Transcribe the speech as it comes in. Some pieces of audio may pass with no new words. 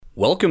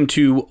Welcome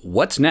to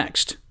What's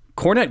Next,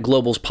 CoreNet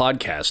Global's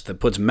podcast that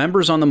puts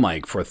members on the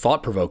mic for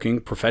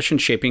thought-provoking,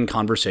 profession-shaping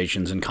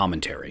conversations and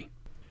commentary.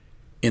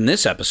 In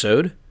this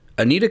episode,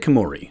 Anita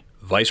Kimura,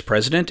 Vice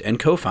President and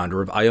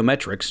co-founder of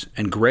Iometrics,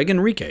 and Greg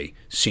Enrique,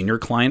 Senior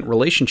Client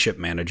Relationship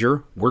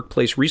Manager,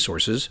 Workplace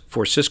Resources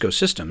for Cisco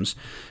Systems,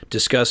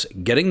 discuss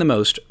getting the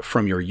most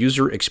from your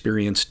user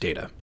experience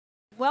data.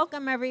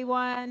 Welcome,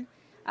 everyone.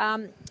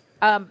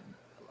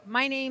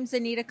 My name's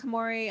Anita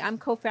Kimura. I'm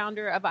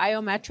co-founder of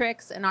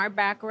Iometrics, and our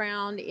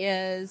background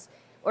is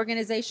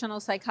organizational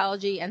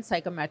psychology and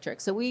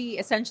psychometrics. So we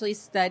essentially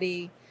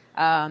study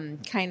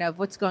kind of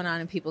what's going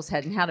on in people's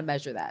head and how to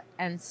measure that.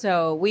 And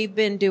so we've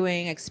been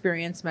doing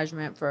experience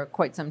measurement for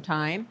quite some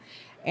time.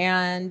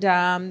 And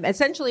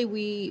essentially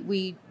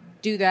we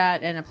do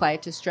that and apply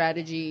it to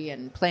strategy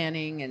and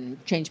planning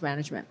and change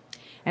management.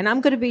 And I'm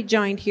going to be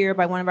joined here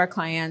by one of our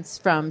clients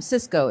from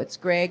Cisco. It's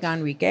Greg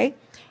Enrique.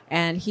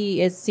 And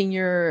he is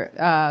Senior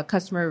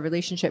Customer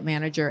Relationship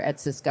Manager at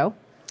Cisco.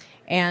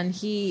 And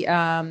he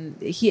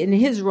in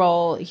his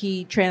role,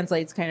 he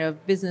translates kind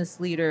of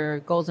business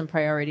leader goals and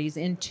priorities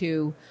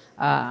into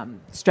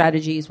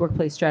strategies,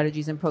 workplace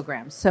strategies and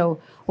programs. So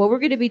what we're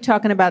going to be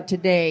talking about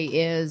today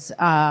is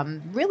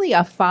really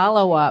a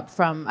follow-up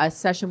from a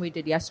session we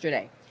did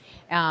yesterday,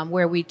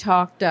 where we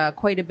talked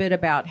quite a bit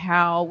about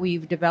how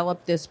we've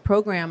developed this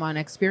program on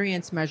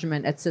experience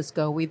measurement at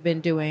Cisco. We've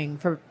been doing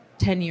for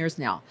 10 years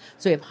now.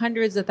 So we have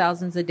hundreds of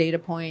thousands of data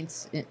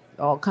points,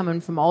 all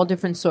coming from all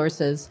different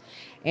sources.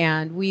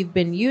 And we've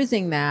been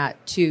using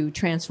that to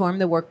transform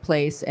the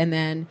workplace and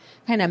then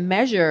kind of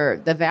measure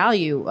the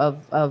value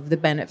of the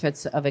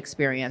benefits of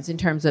experience in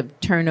terms of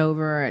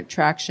turnover,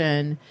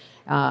 attraction,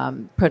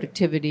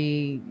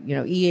 productivity,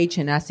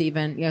 EH&S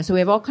even. So we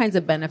have all kinds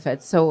of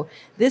benefits. So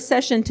this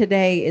session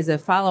today is a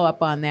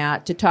follow-up on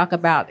that to talk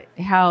about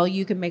how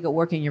you can make it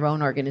work in your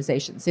own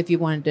organizations if you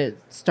wanted to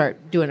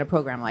start doing a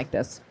program like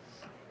this.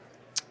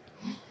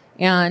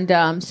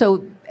 And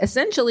so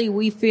essentially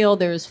we feel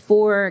there's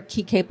 4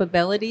 key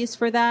capabilities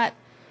for that.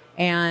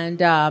 And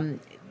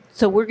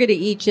so we're going to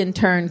each in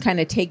turn kind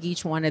of take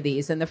each one of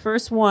these. And the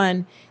first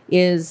one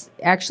is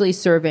actually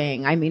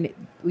surveying. I mean,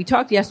 we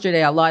talked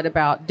yesterday a lot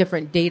about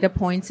different data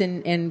points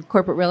in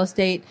corporate real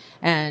estate.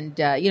 And,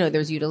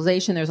 there's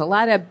utilization. There's a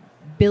lot of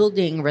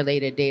building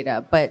related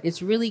data, but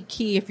it's really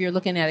key if you're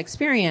looking at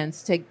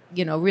experience to,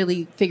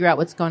 really figure out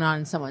what's going on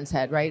in someone's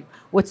head, right?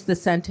 What's the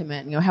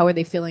sentiment? How are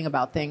they feeling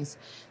about things?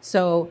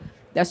 So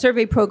the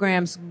survey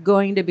program's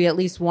going to be at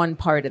least one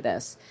part of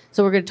this.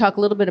 So we're going to talk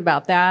a little bit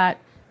about that,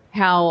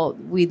 how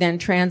we then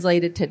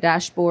translate it to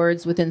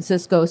dashboards within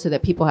Cisco so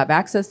that people have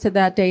access to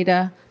that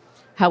data,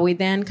 how we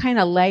then kind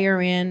of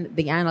layer in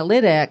the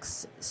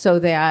analytics so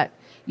that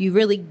you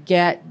really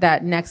get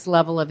that next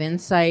level of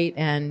insight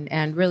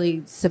and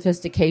really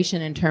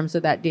sophistication in terms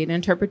of that data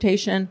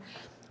interpretation.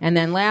 And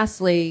then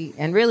lastly,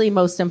 and really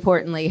most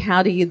importantly,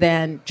 how do you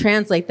then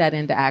translate that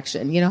into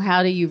action?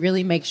 How do you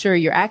really make sure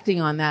you're acting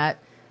on that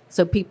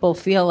so people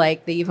feel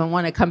like they even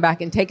want to come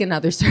back and take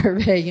another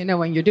survey,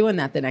 when you're doing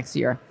that the next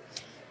year?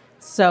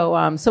 So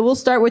we'll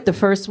start with the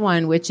first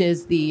one, which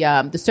is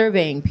the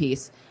surveying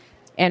piece.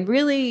 And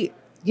really,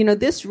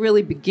 this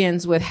really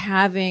begins with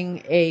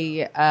having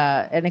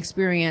an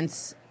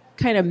experience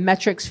kind of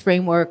metrics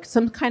framework,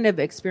 some kind of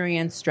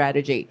experience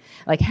strategy,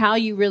 like how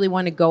you really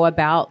want to go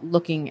about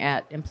looking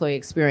at employee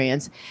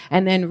experience,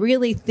 and then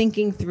really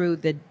thinking through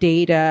the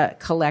data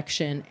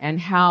collection and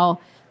how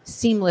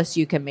seamless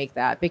you can make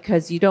that,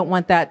 because you don't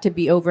want that to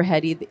be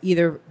overhead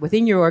either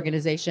within your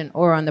organization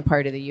or on the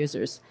part of the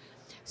users.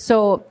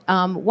 So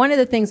one of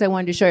the things I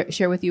wanted to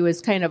share with you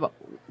is kind of,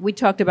 we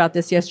talked about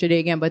this yesterday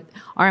again, but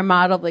our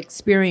model of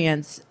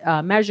experience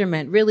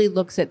measurement really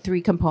looks at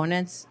 3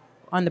 components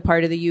on the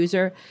part of the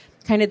user,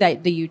 kind of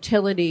the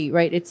utility,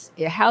 right? It's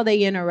how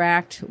they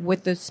interact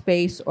with the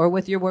space or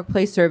with your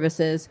workplace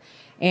services.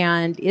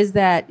 And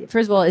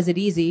first of all, is it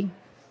easy?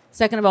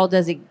 Second of all,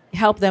 does it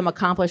help them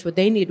accomplish what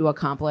they need to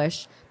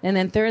accomplish? And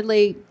then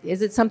thirdly,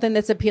 is it something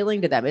that's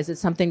appealing to them? Is it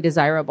something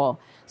desirable?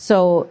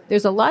 So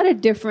there's a lot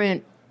of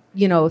different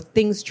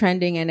things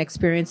trending in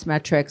experience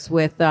metrics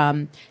with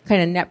kind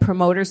of net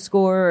promoter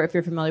score, if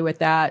you're familiar with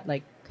that,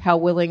 like how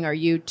willing are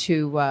you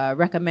to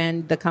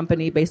recommend the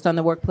company based on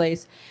the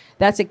workplace?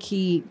 That's a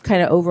key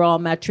kind of overall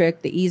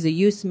metric. The ease of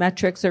use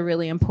metrics are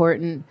really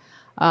important.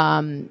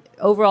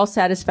 Overall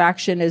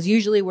satisfaction is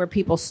usually where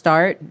people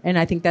start, and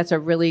I think that's a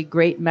really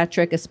great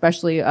metric,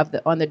 especially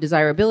on the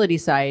desirability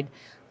side.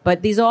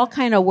 But these all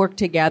kind of work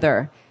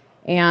together.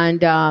 And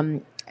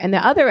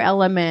the other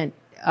element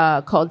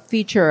called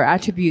feature or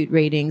attribute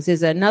ratings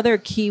is another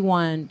key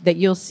one that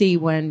you'll see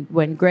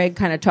when Greg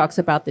kind of talks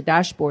about the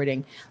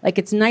dashboarding. Like,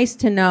 it's nice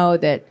to know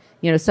that,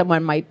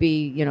 someone might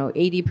be,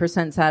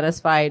 80%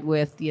 satisfied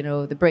with,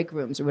 the break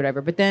rooms or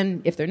whatever. But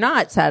then if they're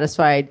not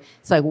satisfied,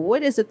 it's like,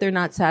 what is it they're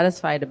not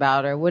satisfied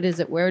about? Or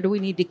where do we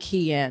need to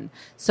key in?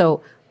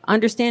 So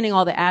understanding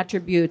all the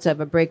attributes of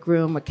a break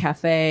room, a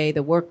cafe,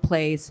 the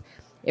workplace,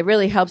 it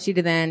really helps you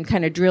to then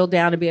kind of drill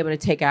down and be able to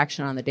take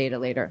action on the data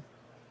later.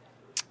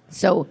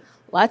 So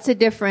lots of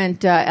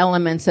different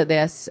elements of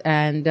this.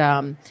 And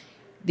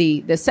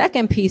the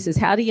second piece is,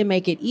 how do you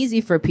make it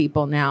easy for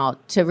people now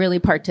to really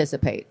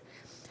participate?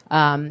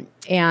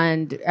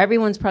 And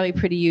everyone's probably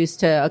pretty used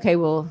to, okay,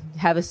 we'll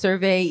have a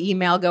survey,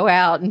 email go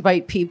out,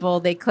 invite people,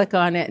 they click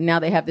on it, and now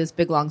they have this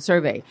big long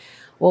survey.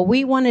 Well,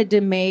 we wanted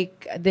to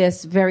make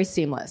this very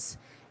seamless.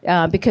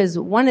 Because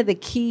one of the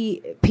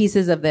key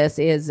pieces of this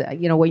is,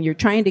 when you're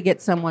trying to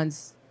get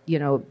someone's,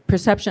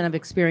 perception of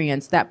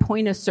experience, that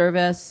point of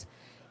service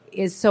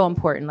is so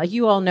important. Like,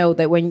 you all know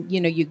that when,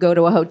 you go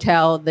to a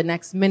hotel, the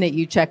next minute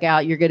you check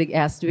out, you're going to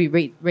ask to be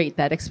rate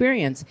that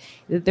experience.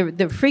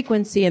 The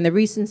frequency and the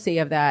recency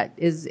of that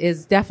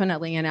is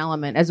definitely an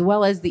element, as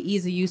well as the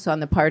ease of use on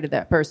the part of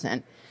that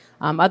person.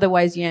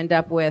 Otherwise, you end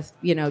up with,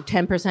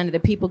 10% of the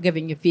people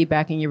giving you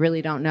feedback, and you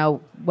really don't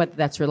know whether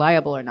that's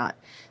reliable or not.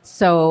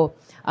 So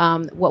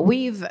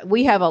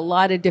we have a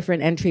lot of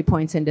different entry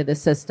points into the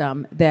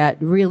system that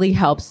really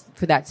helps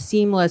for that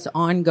seamless,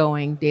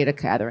 ongoing data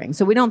gathering.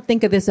 So we don't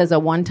think of this as a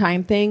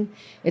one-time thing.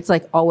 It's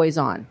like always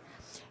on.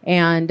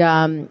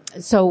 And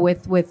so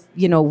with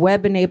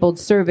web-enabled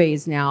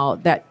surveys now,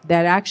 that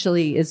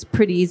actually is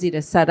pretty easy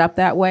to set up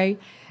that way.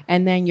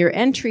 And then your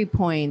entry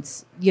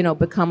points,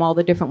 become all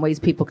the different ways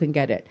people can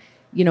get it.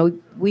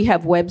 We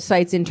have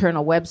websites,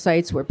 internal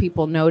websites where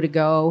people know to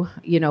go,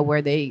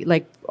 where they,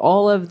 like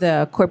all of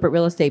the corporate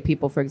real estate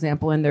people, for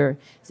example, in their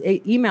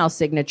email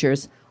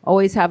signatures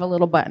always have a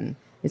little button.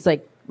 It's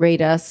like,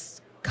 rate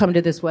us, come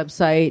to this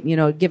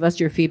website, give us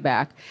your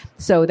feedback.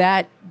 So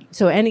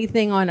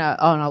anything on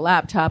a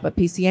laptop, a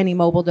PC, any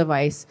mobile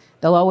device,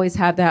 they'll always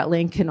have that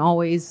link, can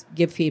always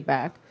give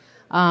feedback.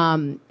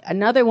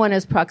 Another one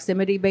is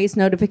proximity-based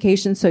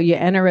notification. So you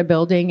enter a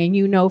building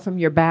and from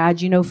your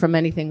badge, from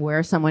anything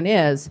where someone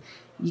is,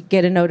 you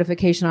get a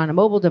notification on a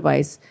mobile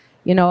device.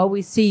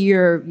 We see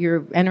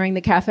you're entering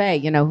the cafe,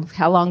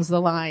 how long's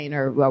the line,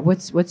 or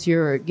what's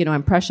your,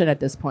 impression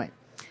at this point.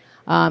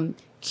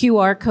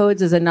 QR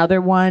codes is another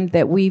one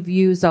that we've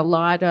used a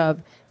lot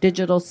of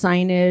digital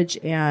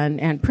signage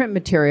and print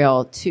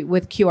material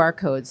with QR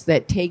codes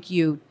that take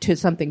you to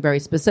something very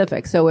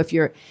specific. So if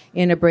you're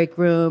in a break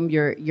room,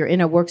 you're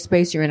in a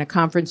workspace, you're in a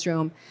conference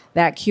room,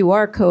 that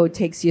QR code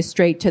takes you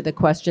straight to the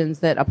questions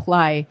that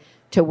apply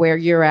to where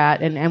you're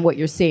at and what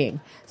you're seeing.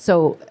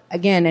 So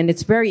again, and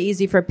it's very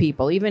easy for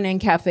people. Even in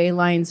cafe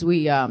lines,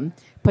 we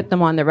put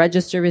them on the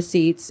register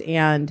receipts,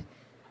 and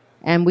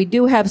we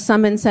do have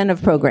some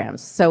incentive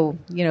programs. So,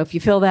 if you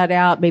fill that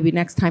out, maybe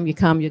next time you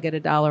come, you'll get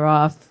 $1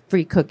 off,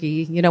 free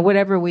cookie,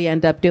 whatever we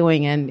end up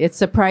doing. And it's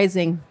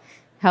surprising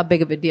how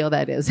big of a deal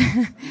that is.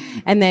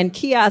 And then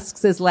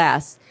kiosks is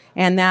last.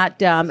 And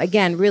that,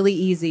 again, really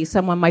easy.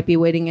 Someone might be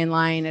waiting in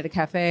line at a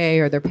cafe,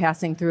 or they're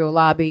passing through a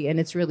lobby, and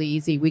it's really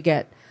easy. We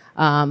get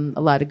a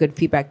lot of good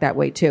feedback that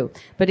way, too.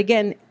 But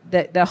again,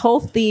 the whole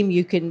theme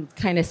you can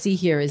kind of see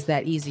here is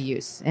that easy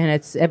use. And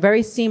it's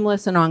very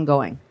seamless and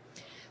ongoing.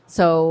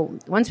 So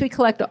once we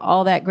collect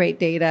all that great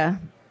data,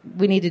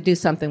 we need to do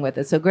something with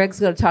it. So Greg's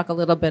going to talk a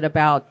little bit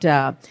about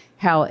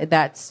how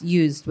that's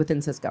used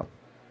within Cisco.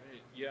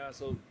 Yeah,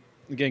 so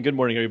again, good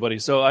morning, everybody.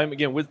 So I'm,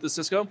 again, with the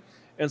Cisco.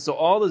 And so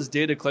all this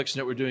data collection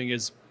that we're doing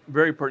is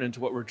very pertinent to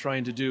what we're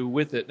trying to do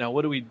with it. Now,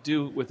 what do we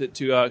do with it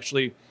to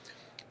actually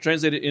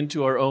translate it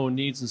into our own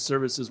needs and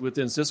services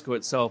within Cisco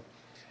itself?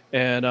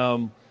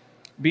 And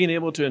being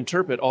able to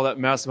interpret all that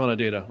massive amount of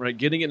data, right?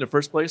 Getting it in the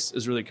first place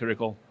is really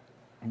critical.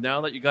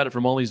 Now that you got it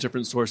from all these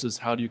different sources,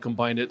 how do you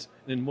combine it?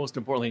 And most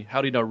importantly,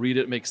 how do you now read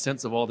it, make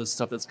sense of all this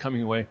stuff that's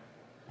coming away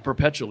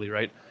perpetually,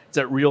 right? It's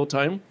at real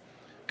time,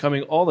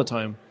 coming all the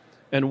time.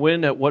 And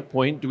when, at what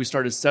point do we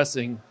start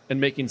assessing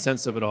and making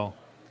sense of it all?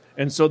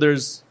 And so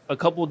there's a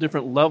couple of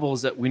different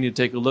levels that we need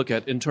to take a look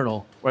at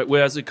internal, right?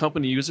 Where as a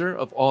company user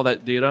of all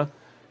that data,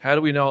 how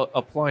do we now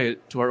apply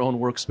it to our own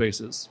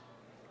workspaces?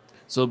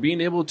 So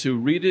being able to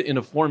read it in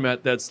a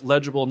format that's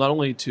legible not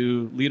only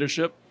to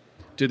leadership,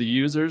 to the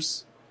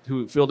users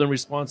who filled in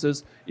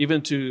responses,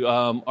 even to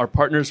our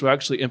partners who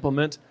actually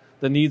implement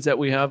the needs that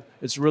we have,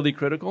 it's really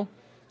critical.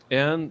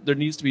 And there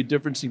needs to be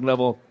differencing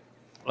level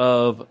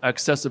of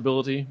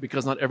accessibility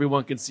because not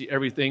everyone can see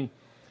everything.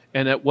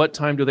 And at what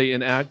time do they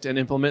enact and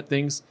implement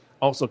things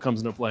also comes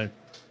into play.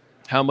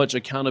 How much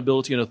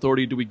accountability and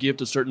authority do we give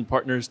to certain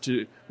partners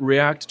to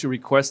react to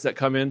requests that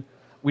come in?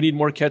 We need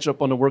more catch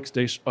up on the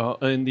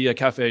workstation in the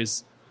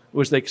cafes,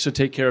 which they should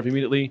take care of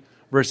immediately,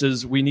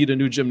 versus we need a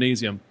new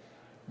gymnasium.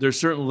 There's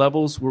certain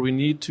levels where we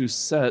need to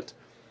set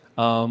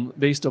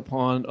based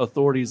upon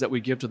authorities that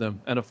we give to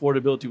them and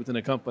affordability within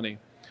a company.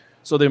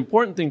 So the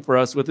important thing for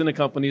us within a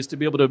company is to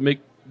be able to make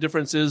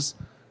differences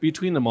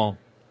between them all.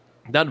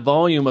 That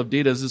volume of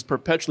data is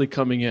perpetually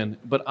coming in.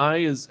 But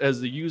I, as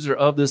the user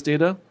of this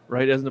data,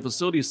 right, as in the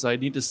facility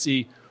side, need to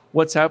see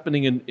what's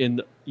happening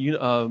in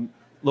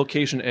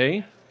location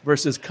A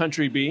versus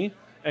country B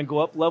and go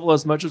up level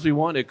as much as we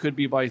want. It could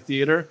be by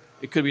theater.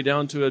 It could be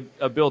down to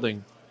a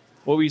building.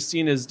 What we've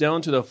seen is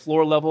down to the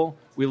floor level,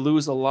 we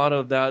lose a lot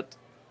of that.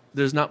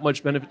 There's not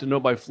much benefit to know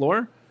by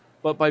floor,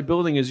 but by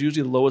building is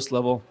usually the lowest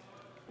level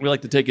we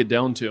like to take it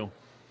down to.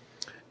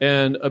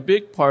 And a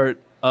big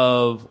part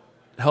of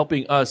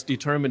helping us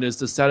determine is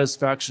the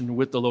satisfaction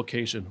with the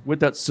location, with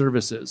that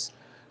services.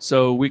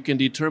 So we can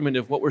determine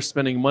if what we're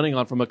spending money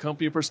on from a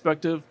company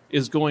perspective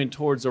is going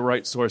towards the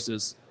right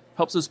sources.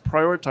 Helps us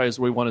prioritize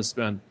where we want to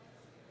spend.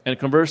 And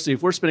conversely,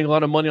 if we're spending a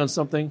lot of money on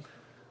something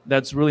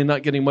that's really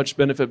not getting much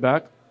benefit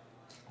back,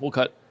 we'll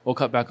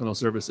cut back on those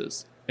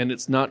services. And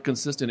it's not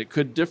consistent. It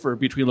could differ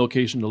between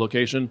location to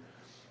location.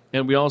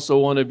 And we also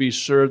want to be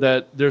sure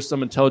that there's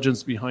some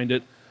intelligence behind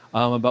it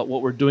about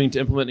what we're doing to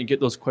implement and get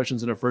those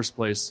questions in the first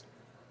place,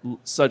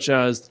 such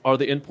as, are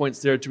the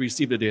endpoints there to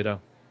receive the data?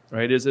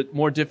 Right? Is it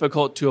more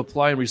difficult to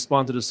apply and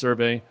respond to the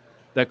survey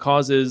that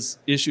causes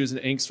issues and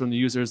angst from the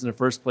users in the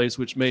first place,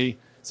 which may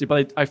see,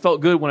 but I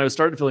felt good when I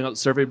started filling out the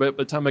survey, but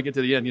by the time I get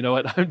to the end, you know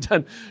what, I'm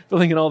done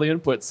filling in all the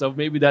inputs. So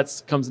maybe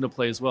that comes into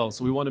play as well.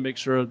 So we want to make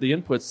sure the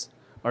inputs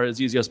are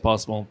as easy as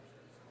possible.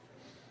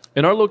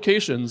 In our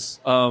locations,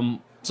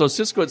 so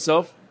Cisco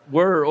itself,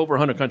 we're over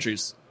 100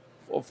 countries,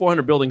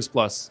 400 buildings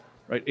plus,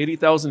 right?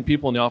 80,000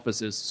 people in the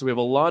offices. So we have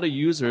a lot of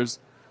users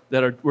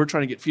that we're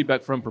trying to get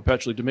feedback from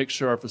perpetually to make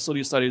sure our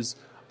facility site is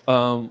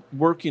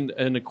working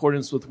in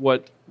accordance with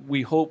what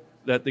we hope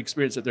that the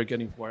experience that they're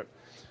getting for it.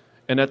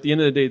 And at the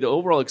end of the day, the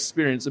overall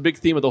experience, the big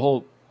theme of the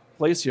whole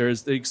place here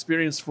is the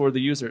experience for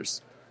the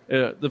users.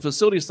 The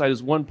facility side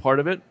is one part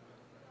of it,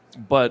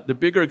 but the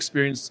bigger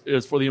experience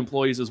is for the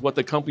employees is what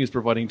the company is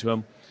providing to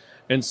them.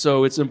 And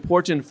so it's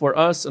important for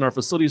us and our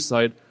facility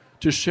side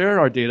to share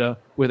our data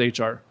with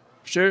HR,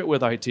 share it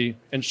with IT,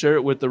 and share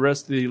it with the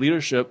rest of the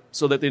leadership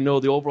so that they know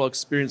the overall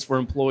experience for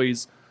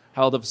employees,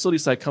 how the facility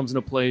side comes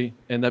into play,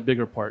 and that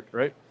bigger part,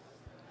 right?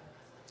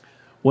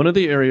 One of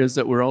the areas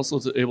that we're also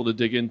able to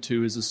dig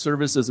into is the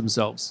services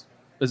themselves.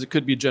 As it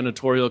could be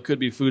janitorial, it could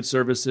be food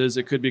services,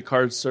 it could be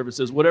card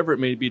services, whatever it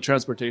may be,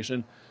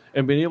 transportation.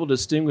 And being able to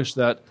distinguish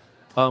that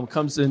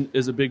comes in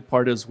is a big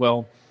part as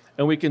well.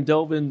 And we can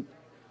delve in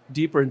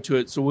deeper into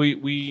it. So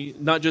we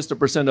not just a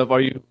percent of are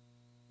you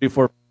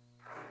before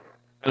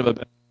kind of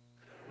a,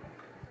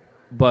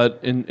 but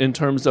in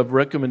terms of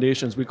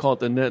recommendations, we call it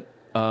the net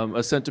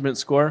a sentiment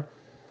score.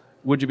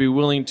 Would you be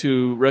willing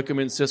to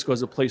recommend Cisco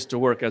as a place to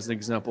work, as an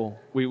example?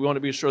 We want to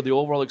be sure the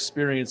overall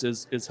experience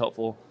is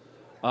helpful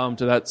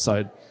to that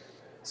side.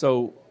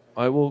 So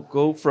I will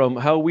go from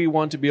how we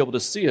want to be able to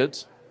see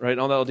it, right?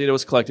 All that data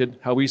was collected,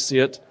 how we see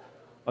it.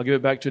 I'll give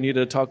it back to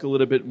Anita to talk a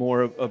little bit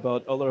more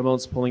about other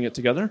amounts pulling it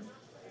together.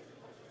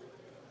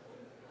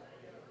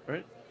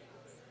 Right?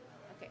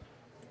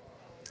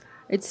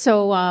 It's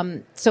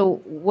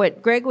so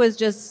what Greg was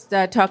just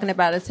talking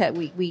about is that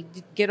we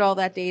get all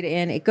that data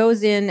in. It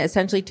goes in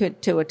essentially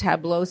to a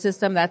Tableau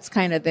system. That's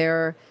kind of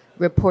their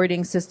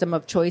reporting system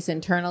of choice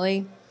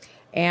internally,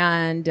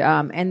 and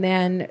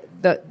then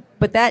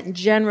but that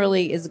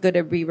generally is going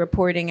to be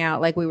reporting out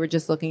like we were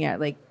just looking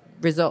at, like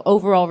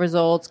overall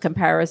results,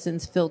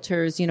 comparisons,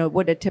 filters,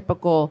 what a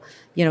typical,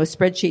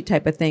 spreadsheet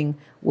type of thing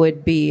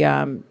would be,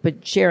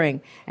 but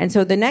sharing. And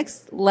so the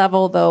next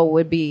level, though,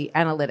 would be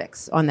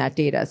analytics on that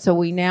data. So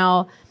we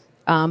now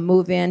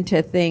move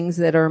into things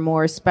that are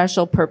more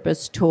special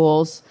purpose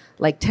tools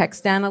like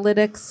text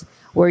analytics,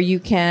 where you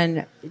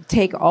can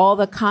take all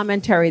the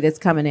commentary that's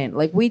coming in.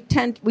 Like we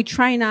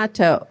try not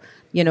to,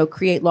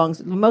 create most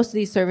of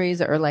these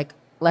surveys are like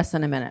less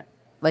than a minute.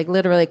 Like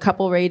literally a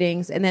couple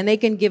ratings, and then they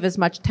can give as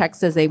much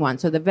text as they want.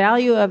 So the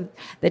value of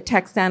the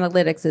text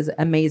analytics is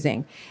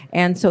amazing.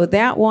 And so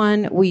that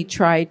one we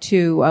try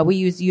to, we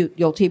use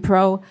Yolti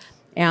Pro.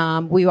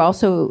 We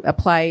also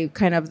apply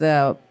kind of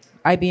the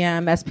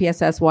IBM,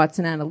 SPSS,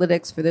 Watson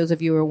Analytics, for those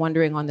of you who are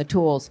wondering on the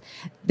tools,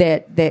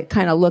 that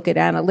kind of look at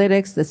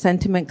analytics, the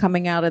sentiment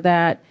coming out of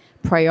that,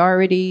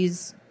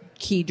 priorities,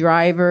 key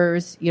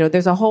drivers.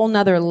 There's a whole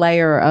nother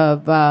layer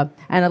of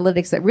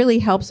analytics that really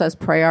helps us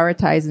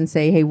prioritize and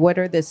say, hey, what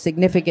are the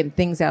significant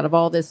things out of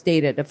all this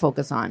data to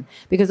focus on?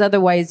 Because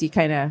otherwise you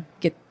kind of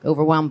get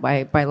overwhelmed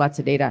by lots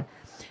of data.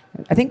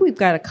 I think we've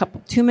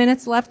got 2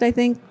 minutes left, I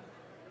think.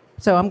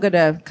 So I'm going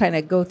to kind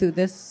of go through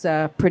this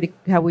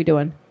how we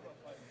doing?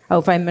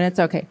 5 minutes?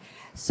 Okay.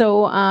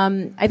 So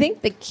I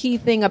think the key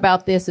thing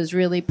about this is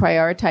really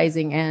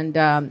prioritizing,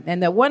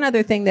 and the one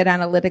other thing that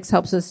analytics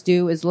helps us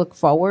do is look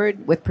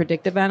forward with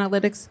predictive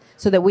analytics,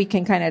 so that we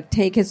can kind of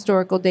take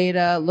historical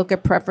data, look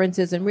at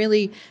preferences, and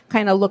really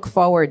kind of look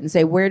forward and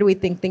say, where do we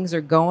think things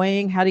are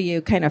going? How do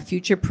you kind of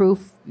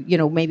future-proof,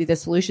 maybe the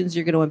solutions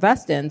you're going to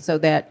invest in, so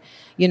that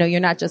you're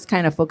not just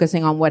kind of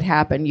focusing on what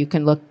happened. You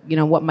can look,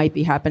 what might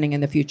be happening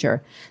in the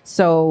future.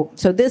 So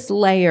this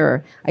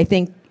layer, I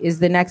think, is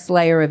the next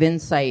layer of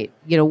insight.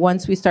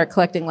 Once we start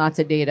collecting lots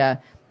of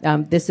data,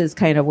 this is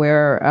kind of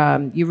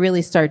where you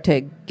really start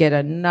to get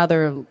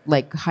another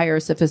higher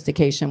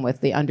sophistication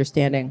with the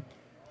understanding.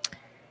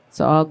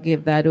 So I'll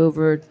give that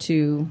over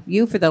to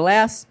you for the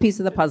last piece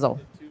of the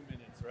puzzle. 2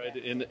 minutes,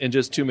 right? In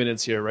just 2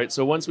 minutes here, right?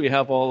 So once we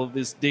have all of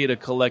this data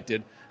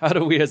collected, how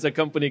do we as a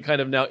company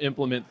kind of now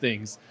implement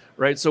things,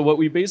 right? So what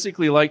we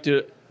basically like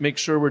to make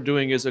sure we're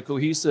doing is a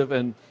cohesive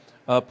and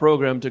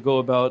program to go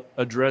about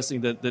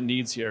addressing the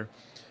needs here.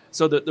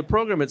 So the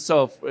program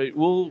itself, right,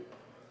 will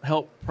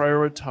help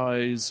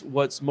prioritize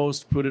what's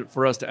most prudent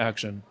for us to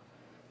action.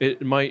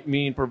 It might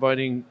mean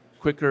providing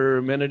quicker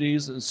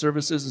amenities and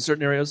services in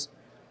certain areas.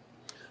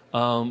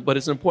 But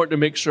it's important to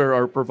make sure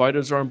our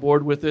providers are on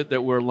board with it,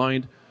 that we're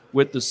aligned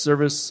with the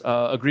service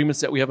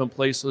agreements that we have in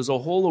place. So there's a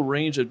whole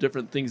range of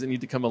different things that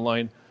need to come in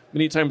line.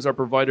 Many times our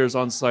providers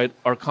on site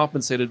are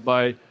compensated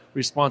by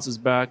responses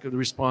back, the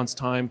response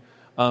time,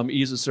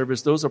 ease of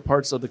service. Those are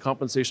parts of the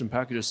compensation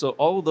packages. So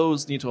all of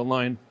those need to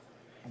align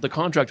the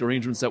contract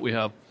arrangements that we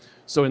have.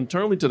 So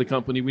internally to the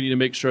company, we need to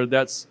make sure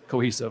that's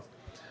cohesive.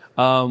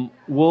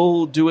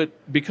 We'll do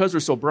it because we're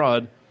so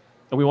broad,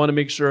 and we want to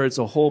make sure it's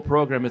a whole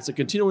program. It's a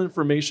continual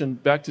information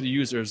back to the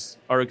users,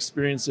 our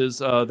experiences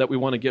that we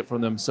want to get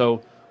from them.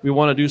 So we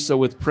want to do so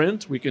with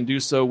print. We can do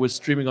so with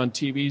streaming on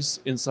TVs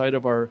inside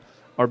of our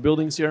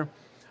buildings here.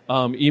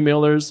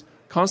 Emailers,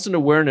 constant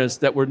awareness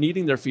that we're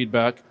needing their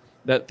feedback,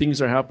 that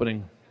things are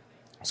happening.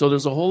 So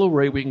there's a whole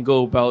array we can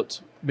go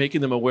about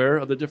making them aware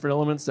of the different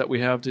elements that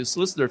we have to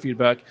solicit their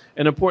feedback.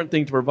 An important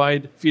thing to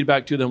provide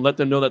feedback to them, let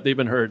them know that they've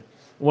been heard.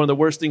 One of the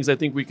worst things I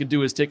think we can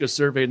do is take a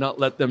survey, not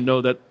let them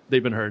know that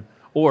they've been heard.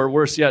 Or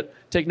worse yet,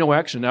 take no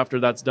action after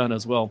that's done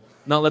as well.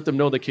 Not let them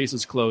know the case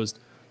is closed.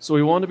 So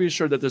we want to be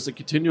sure that there's a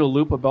continual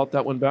loop about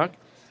that one back.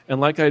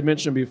 And like I had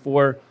mentioned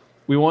before,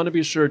 we want to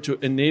be sure to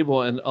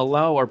enable and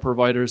allow our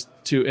providers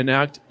to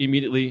enact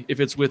immediately if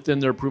it's within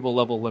their approval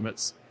level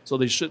limits. So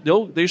they should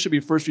be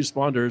first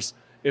responders.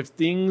 If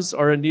things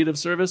are in need of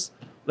service,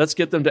 let's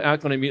get them to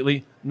act on it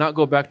immediately, not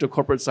go back to a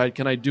corporate side.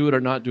 Can I do it or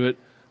not do it?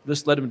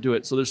 Just let them do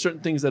it. So there's certain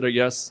things that are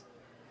yes,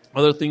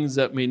 other things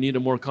that may need a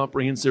more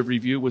comprehensive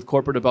review with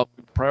corporate about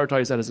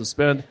prioritize that as a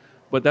spend.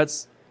 But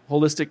that's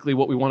holistically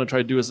what we want to try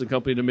to do as a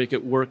company to make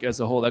it work as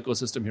a whole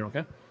ecosystem here,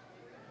 okay?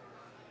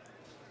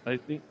 I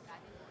think.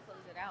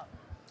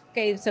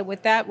 Okay, so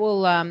with that,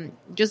 we'll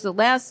just the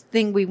last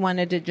thing we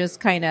wanted to just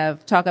kind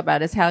of talk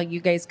about is how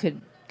you guys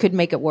could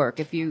make it work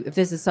if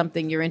this is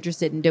something you're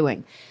interested in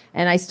doing.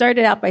 And I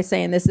started out by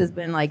saying this has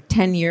been like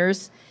 10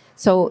 years.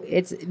 So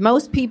it's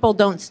most people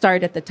don't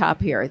start at the top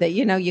here. That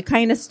you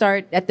kind of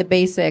start at the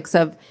basics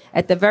of,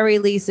 at the very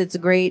least, it's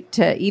great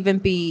to even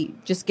be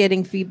just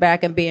getting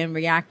feedback and being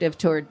reactive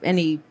toward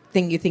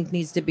anything you think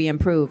needs to be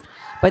improved.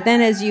 But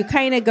then as you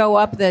kind of go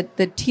up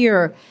the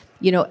tier,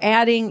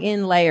 adding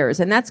in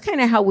layers. And that's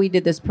kind of how we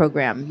did this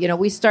program.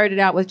 We started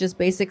out with just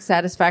basic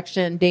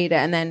satisfaction data,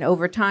 and then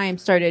over time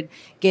started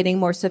getting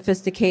more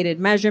sophisticated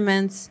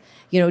measurements,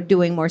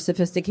 doing more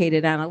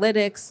sophisticated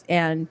analytics.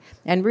 And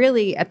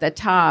really at the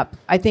top,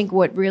 I think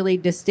what really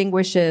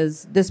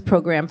distinguishes this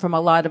program from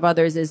a lot of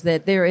others is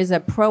that there is a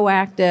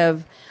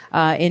proactive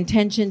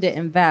intention to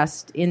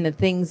invest in the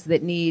things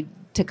that need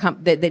to come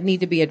that need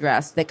to be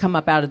addressed, that come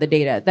up out of the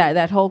data,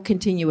 that whole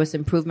continuous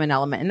improvement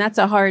element. And that's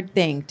a hard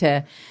thing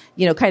to,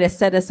 kind of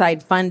set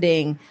aside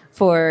funding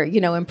for,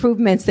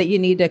 improvements that you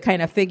need to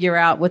kind of figure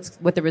out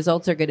what the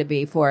results are going to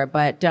be for.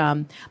 But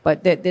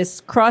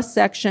this cross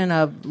section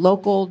of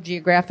local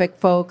geographic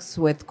folks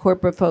with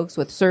corporate folks,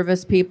 with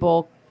service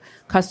people,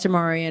 customer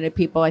oriented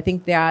people, I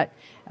think that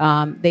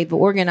they've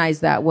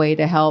organized that way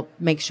to help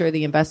make sure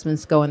the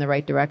investments go in the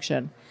right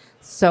direction.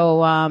 So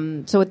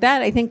with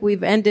that, I think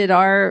we've ended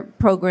our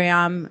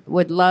program.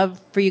 Would love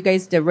for you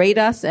guys to rate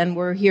us, and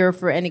we're here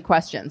for any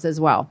questions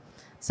as well.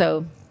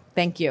 So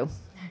thank you.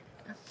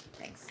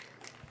 Thanks.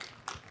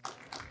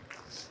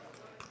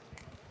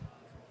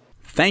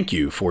 Thank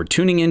you for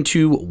tuning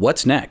into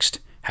What's Next.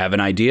 Have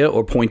an idea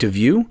or point of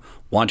view?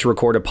 Want to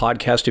record a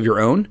podcast of your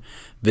own?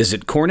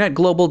 Visit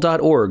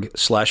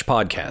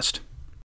cornetglobal.org/podcast.